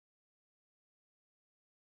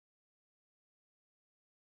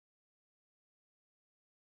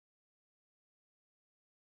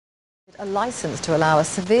A licence to allow a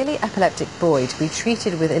severely epileptic boy to be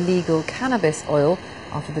treated with illegal cannabis oil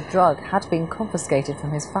after the drug had been confiscated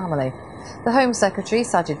from his family. The Home Secretary,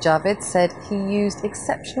 Sajid Javid, said he used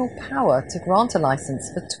exceptional power to grant a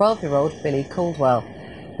licence for 12-year-old Billy Caldwell.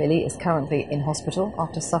 Billy is currently in hospital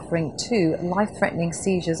after suffering 2 life-threatening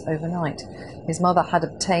seizures overnight. His mother had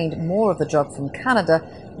obtained more of the drug from Canada,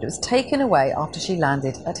 but it was taken away after she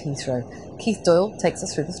landed at Heathrow. Keith Doyle takes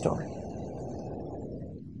us through the story.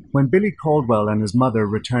 When Billy Caldwell and his mother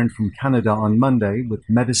returned from Canada on Monday with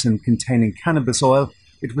medicine containing cannabis oil,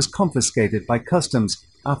 it was confiscated by customs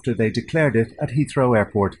after they declared it at Heathrow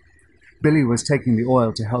Airport. Billy was taking the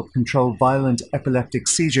oil to help control violent epileptic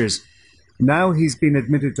seizures. Now he's been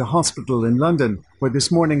admitted to hospital in London, where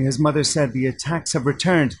this morning his mother said the attacks have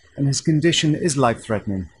returned and his condition is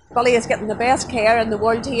life-threatening. Billy is getting the best care in the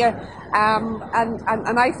world here,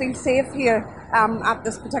 and I feel safe here at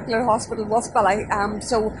this particular hospital with Billy.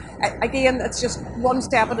 So again, it's just one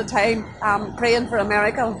step at a time, praying for a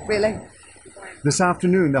miracle, really. This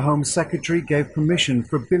afternoon, the Home Secretary gave permission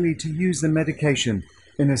for Billy to use the medication.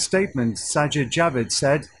 In a statement, Sajid Javid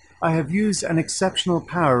said, "I have used an exceptional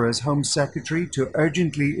power as Home Secretary to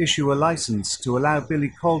urgently issue a licence to allow Billy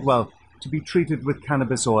Caldwell to be treated with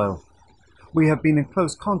cannabis oil. We have been in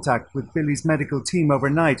close contact with Billy's medical team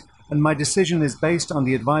overnight, and my decision is based on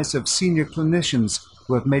the advice of senior clinicians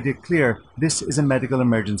who have made it clear this is a medical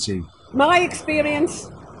emergency." My experience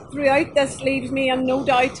throughout this leaves me in no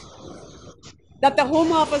doubt that the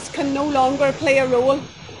Home Office can no longer play a role,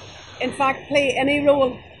 in fact play any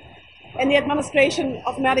role, in the administration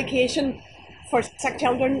of medication for sick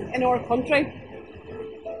children in our country.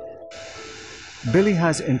 Billy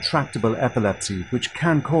has intractable epilepsy, which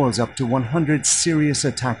can cause up to 100 serious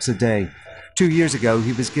attacks a day. 2 years ago,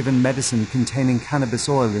 he was given medicine containing cannabis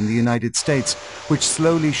oil in the United States, which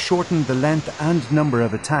slowly shortened the length and number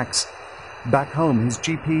of attacks. Back home, his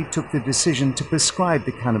GP took the decision to prescribe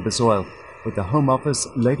the cannabis oil, but the Home Office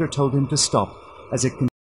later told him to stop, as it contained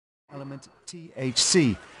the element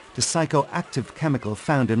THC, the psychoactive chemical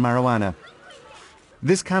found in marijuana.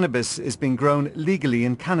 This cannabis is being grown legally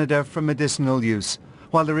in Canada for medicinal use.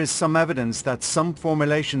 While there is some evidence that some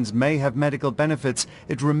formulations may have medical benefits,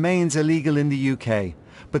 it remains illegal in the UK.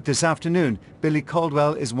 But this afternoon, Billy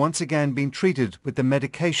Caldwell is once again being treated with the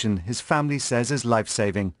medication his family says is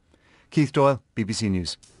life-saving. Keith Doyle, BBC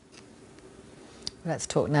News. Let's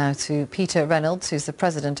talk now to Peter Reynolds, who's the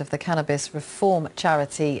president of the cannabis reform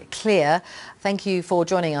charity CLEAR. Thank you for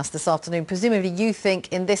joining us this afternoon. Presumably you think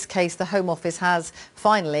in this case the Home Office has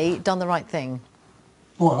finally done the right thing.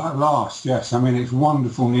 Well, at last, yes. I mean, it's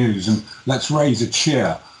wonderful news, and let's raise a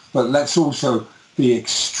cheer. But let's also be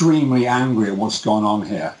extremely angry at what's gone on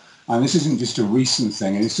here. And this isn't just a recent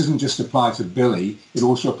thing, and this doesn't just apply to Billy. It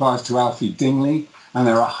also applies to Alfie Dingley. And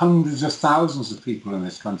there are hundreds of thousands of people in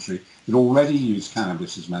this country that already use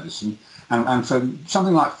cannabis as medicine. And for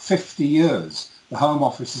something like 50 years, the Home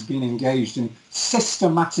Office has been engaged in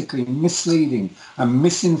systematically misleading and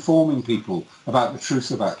misinforming people about the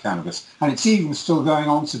truth about cannabis. And it's even still going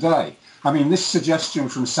on today. I mean, this suggestion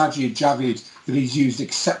from Sajid Javid that he's used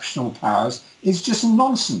exceptional powers is just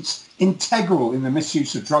nonsense. Integral in the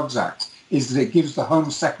Misuse of Drugs Act is that it gives the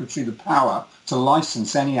Home Secretary the power to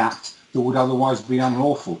license any act that would otherwise be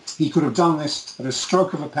unlawful. He could have done this at a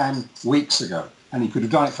stroke of a pen weeks ago, and he could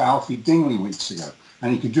have done it for Alfie Dingley weeks ago,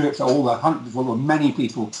 and he could do it for all the many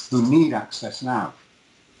people who need access now.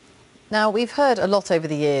 Now, we've heard a lot over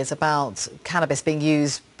the years about cannabis being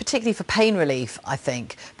used, particularly for pain relief, I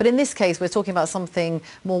think. But in this case, we're talking about something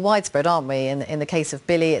more widespread, aren't we? In the case of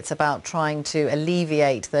Billy, it's about trying to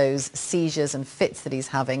alleviate those seizures and fits that he's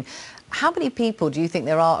having. How many people do you think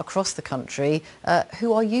there are across the country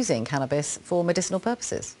who are using cannabis for medicinal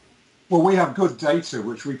purposes? Well, we have good data,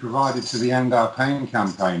 which we provided to the End Our Pain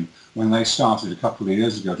campaign when they started a couple of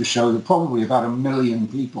years ago, to show that probably about 1 million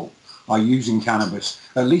people are using cannabis,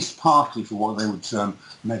 at least partly for what they would term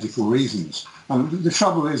medical reasons. And the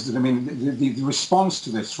trouble is that, I mean, the response to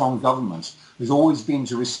this from government has always been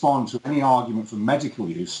to respond to any argument for medical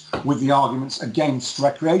use with the arguments against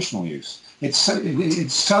recreational use. It's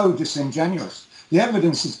so disingenuous. The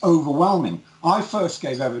evidence is overwhelming. I first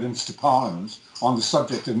gave evidence to Parliament on the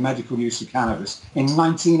subject of medical use of cannabis in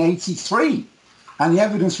 1983. And the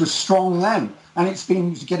evidence was strong then, and it's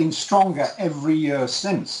been getting stronger every year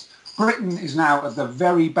since. Britain is now at the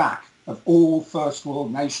very back of all first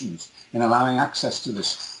world nations in allowing access to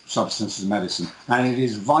this substance as medicine, and it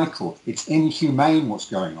is vital. It's inhumane what's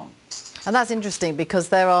going on. And that's interesting because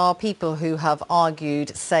there are people who have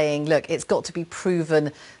argued saying, look, it's got to be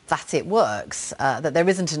proven that it works, that there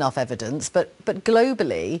isn't enough evidence. But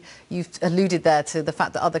globally, you've alluded there to the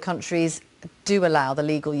fact that other countries do allow the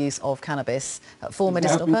legal use of cannabis for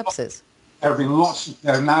medicinal purposes. There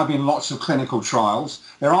have now been lots of clinical trials.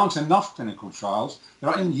 There aren't enough clinical trials.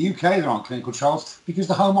 In the UK, there aren't clinical trials because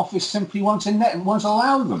the Home Office simply won't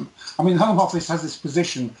allow them. I mean, the Home Office has this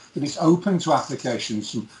position that it's open to applications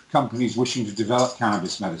from companies wishing to develop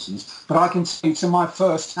cannabis medicines. But I can say to my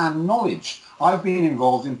first-hand knowledge, I've been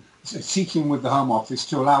involved in seeking with the Home Office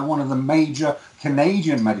to allow one of the major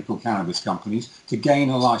Canadian medical cannabis companies to gain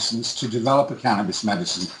a license to develop a cannabis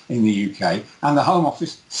medicine in the UK, and the Home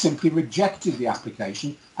Office simply rejected the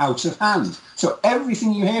application out of hand. So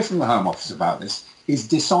everything you hear from the Home Office about this is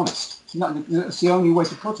dishonest. That's the only way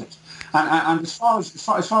to put it. And as far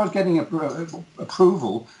as getting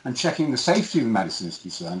approval and checking the safety of the medicine is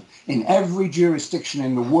concerned, in every jurisdiction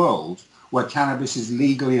in the world where cannabis is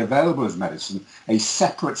legally available as medicine, a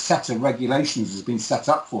separate set of regulations has been set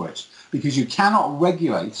up for it, because you cannot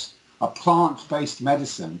regulate a plant-based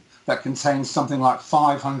medicine that contains something like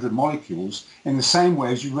 500 molecules in the same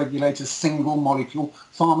way as you regulate a single molecule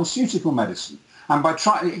pharmaceutical medicine. And by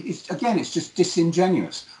it's just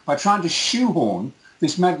disingenuous. By trying to shoehorn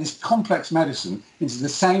this complex medicine into the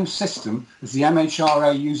same system as the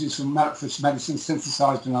MHRA uses for medicine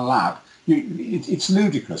synthesized in a lab, it's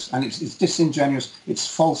ludicrous, and it's disingenuous, it's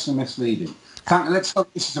false and misleading. Let's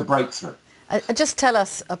hope this is a breakthrough. Just tell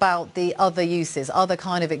us about the other uses, other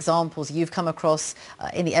kind of examples you've come across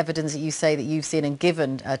in the evidence that you say that you've seen and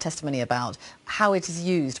given testimony about, how it is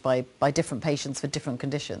used by different patients for different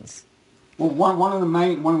conditions. Well, one of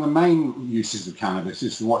the main uses of cannabis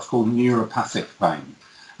is for what's called neuropathic pain,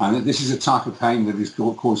 and this is a type of pain that is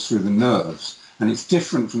caused through the nerves, and it's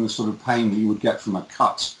different from the sort of pain that you would get from a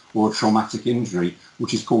cut or a traumatic injury,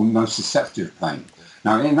 which is called nociceptive pain.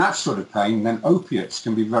 Now, in that sort of pain, then opiates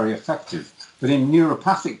can be very effective. But in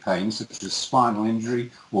neuropathic pain, such as spinal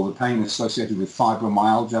injury or the pain associated with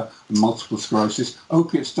fibromyalgia and multiple sclerosis,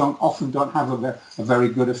 opiates often don't have a very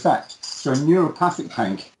good effect. So in neuropathic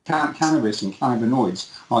pain, cannabis and cannabinoids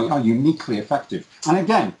are uniquely effective. And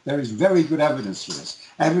again, there is very good evidence for this.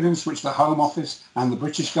 Evidence which the Home Office and the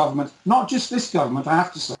British government, not just this government, I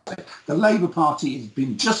have to say, the Labour Party has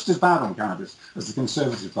been just as bad on cannabis as the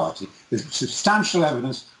Conservative Party. There's substantial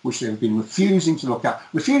evidence which they have been refusing to look at,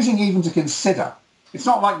 refusing even to consider. It's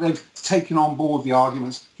not like they've taken on board the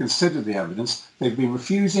arguments, considered the evidence. They've been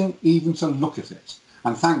refusing even to look at it.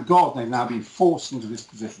 And thank God they've now been forced into this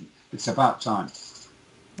position. It's about time.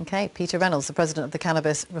 OK, Peter Reynolds, the president of the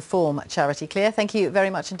cannabis reform charity CLEAR. Thank you very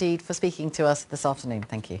much indeed for speaking to us this afternoon.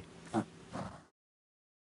 Thank you.